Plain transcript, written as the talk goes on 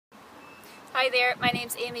Hi there, my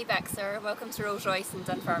name's Amy Baxter. Welcome to Rolls-Royce in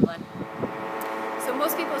Dunfermline. So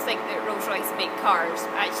most people think that Rolls-Royce make cars.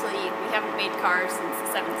 Actually, we haven't made cars since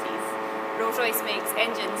the 70s. Rolls-Royce makes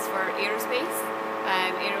engines for aerospace,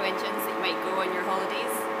 aero engines that you might go on your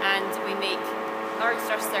holidays, and we make large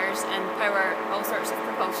thrusters and power all sorts of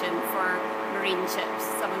propulsion for marine ships,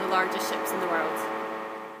 some of the largest ships in the world.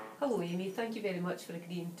 Hello Amy, thank you very much for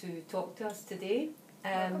agreeing to talk to us today.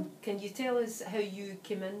 Can you tell us how you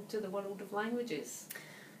came into the world of languages?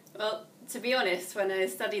 Well, to be honest, when I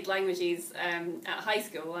studied languages at high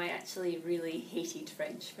school, I actually really hated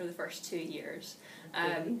French for the first 2 years.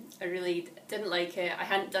 Okay. I really didn't like it. I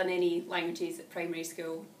hadn't done any languages at primary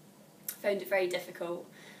school, found it very difficult.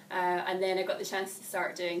 And then I got the chance to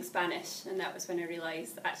start doing Spanish, and that was when I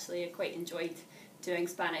realised that actually I quite enjoyed doing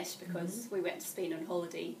Spanish because we went to Spain on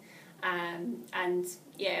holiday. And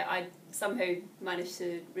yeah, I somehow managed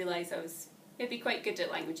to realise I was maybe quite good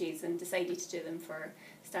at languages and decided to do them for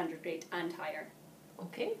standard grade and higher.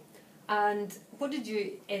 Okay. And what did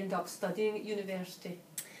you end up studying at university?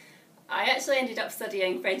 I actually ended up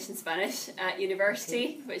studying French and Spanish at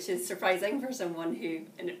university, which is surprising for someone who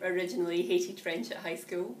originally hated French at high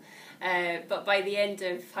school. But by the end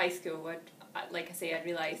of high school, like I say, I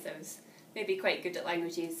realised I was maybe quite good at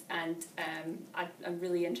languages, and I'm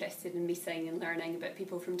really interested in meeting and learning about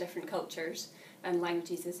people from different cultures, and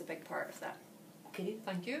languages is a big part of that. Okay,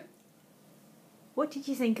 thank you. What did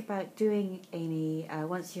you think about doing, Amy,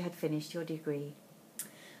 once you had finished your degree?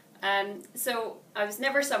 So I was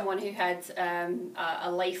never someone who had a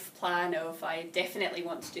life plan of I definitely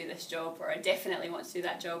want to do this job or I definitely want to do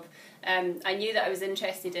that job. I knew that I was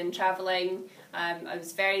interested in travelling. I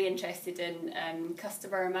was very interested in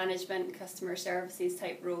customer management, customer services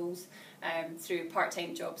type roles through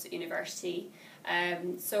part-time jobs at university.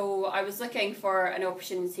 So I was looking for an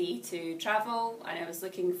opportunity to travel, and I was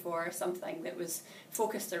looking for something that was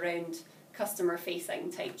focused around customer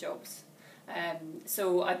facing type jobs.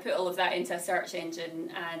 So I put all of that into a search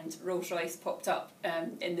engine, and Rolls-Royce popped up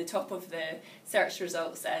in the top of the search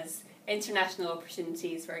results as international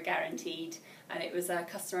opportunities were guaranteed, and it was a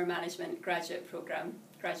customer management graduate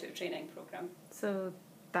training program. So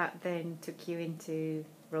that then took you into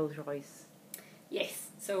Rolls-Royce? Yes,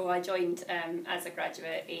 so I joined as a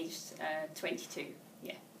graduate aged 22,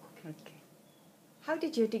 yeah. Okay. How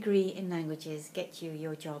did your degree in languages get you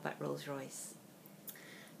your job at Rolls-Royce?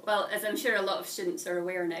 Well, as I'm sure a lot of students are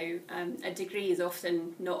aware now, a degree is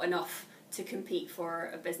often not enough to compete for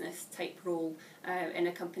a business type role in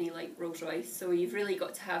a company like Rolls-Royce. So you've really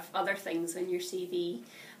got to have other things on your CV.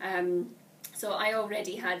 So I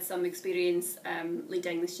already had some experience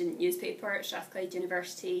leading the student newspaper at Strathclyde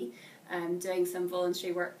University, doing some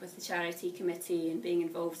voluntary work with the charity committee and being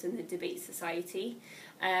involved in the debate society.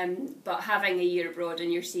 But having a year abroad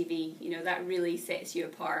on your CV, you know, that really sets you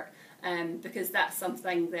apart. Because that's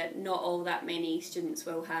something that not all that many students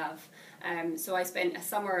will have. So I spent a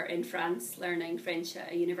summer in France learning French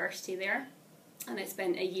at a university there, and I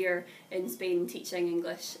spent a year in Spain teaching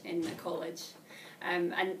English in a college.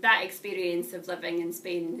 And that experience of living in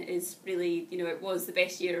Spain is really, you know, it was the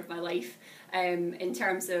best year of my life in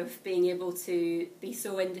terms of being able to be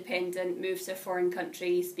so independent, move to a foreign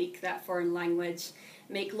country, speak that foreign language,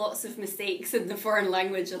 make lots of mistakes in the foreign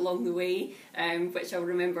language along the way, which I'll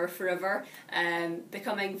remember forever,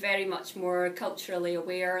 becoming very much more culturally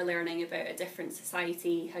aware, learning about a different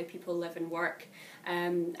society, how people live and work,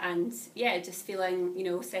 and yeah, just feeling, you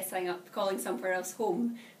know, setting up, calling somewhere else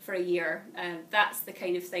home for a year. That's the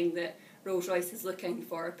kind of thing that Rolls-Royce is looking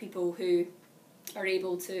for, people who are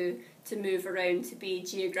able to move around, to be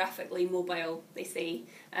geographically mobile, they say,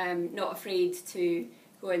 not afraid to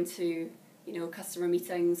go into, you know, customer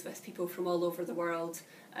meetings with people from all over the world,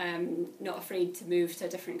 not afraid to move to a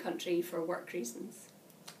different country for work reasons.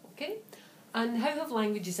 Okay. And how have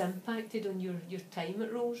languages impacted on your time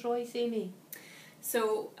at Rolls-Royce, Amy?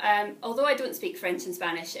 So, although I don't speak French and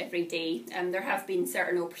Spanish every day, there have been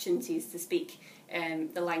certain opportunities to speak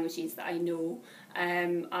the languages that I know.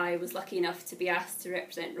 I was lucky enough to be asked to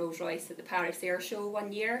represent Rolls-Royce at the Paris Air Show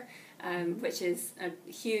one year, which is a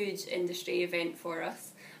huge industry event for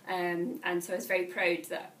us. And so I was very proud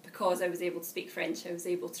that because I was able to speak French, I was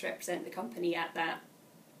able to represent the company at that.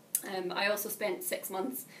 I also spent 6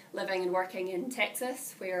 months living and working in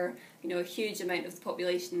Texas, where, you know, a huge amount of the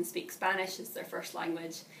population speaks Spanish as their first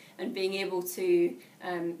language, and being able to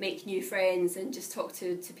make new friends and just talk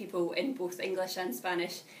to people in both English and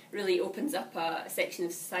Spanish really opens up a section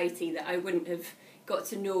of society that I wouldn't have got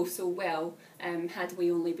to know so well had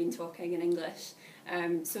we only been talking in English.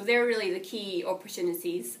 So they're really the key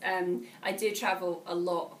opportunities. I do travel a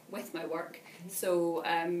lot with my work, So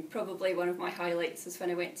probably one of my highlights was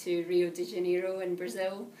when I went to Rio de Janeiro in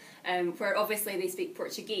Brazil, where obviously they speak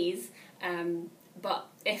Portuguese, but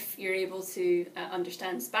if you're able to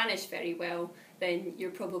understand Spanish very well, then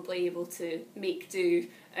you're probably able to make do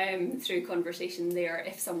through conversation there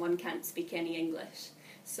if someone can't speak any English.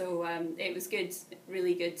 So it was good,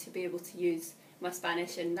 really good to be able to use my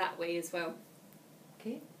Spanish in that way as well.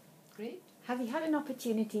 Okay, great. Have you had an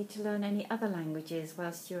opportunity to learn any other languages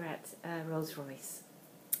whilst you're at Rolls-Royce?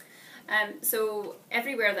 So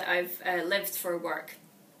everywhere that I've lived for work,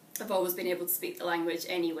 I've always been able to speak the language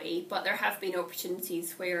anyway, but there have been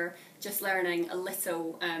opportunities where just learning a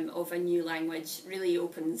little of a new language really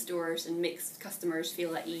opens doors and makes customers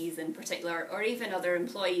feel at ease in particular, or even other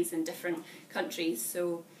employees in different countries.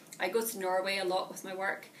 So I go to Norway a lot with my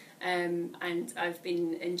work, and I've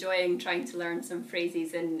been enjoying trying to learn some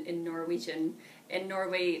phrases in Norwegian. In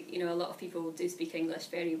Norway, you know, a lot of people do speak English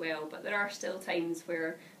very well, but there are still times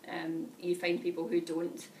where you find people who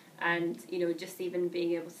don't. And, you know, just even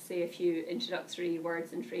being able to say a few introductory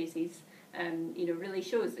words and phrases, you know, really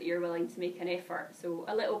shows that you're willing to make an effort. So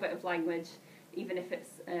a little bit of language, even if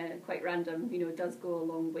it's quite random, you know, does go a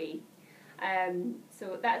long way.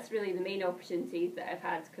 So that's really the main opportunity that I've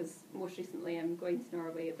had, because most recently I'm going to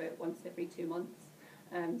Norway about once every 2 months,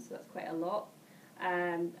 so that's quite a lot.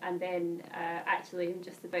 And then actually I'm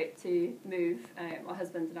just about to move. My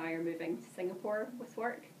husband and I are moving to Singapore with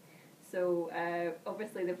work. So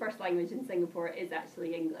obviously the first language in Singapore is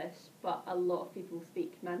actually English, but a lot of people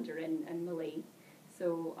speak Mandarin and Malay.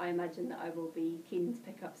 So I imagine that I will be keen to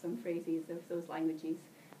pick up some phrases of those languages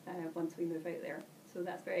once we move out there. So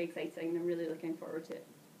that's very exciting, and I'm really looking forward to it.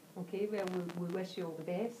 Okay, well, we wish you all the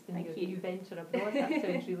best in Thank your you. new venture abroad. That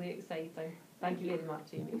sounds really exciting. Thank you very much,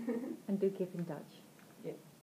 Amy. And do keep in touch.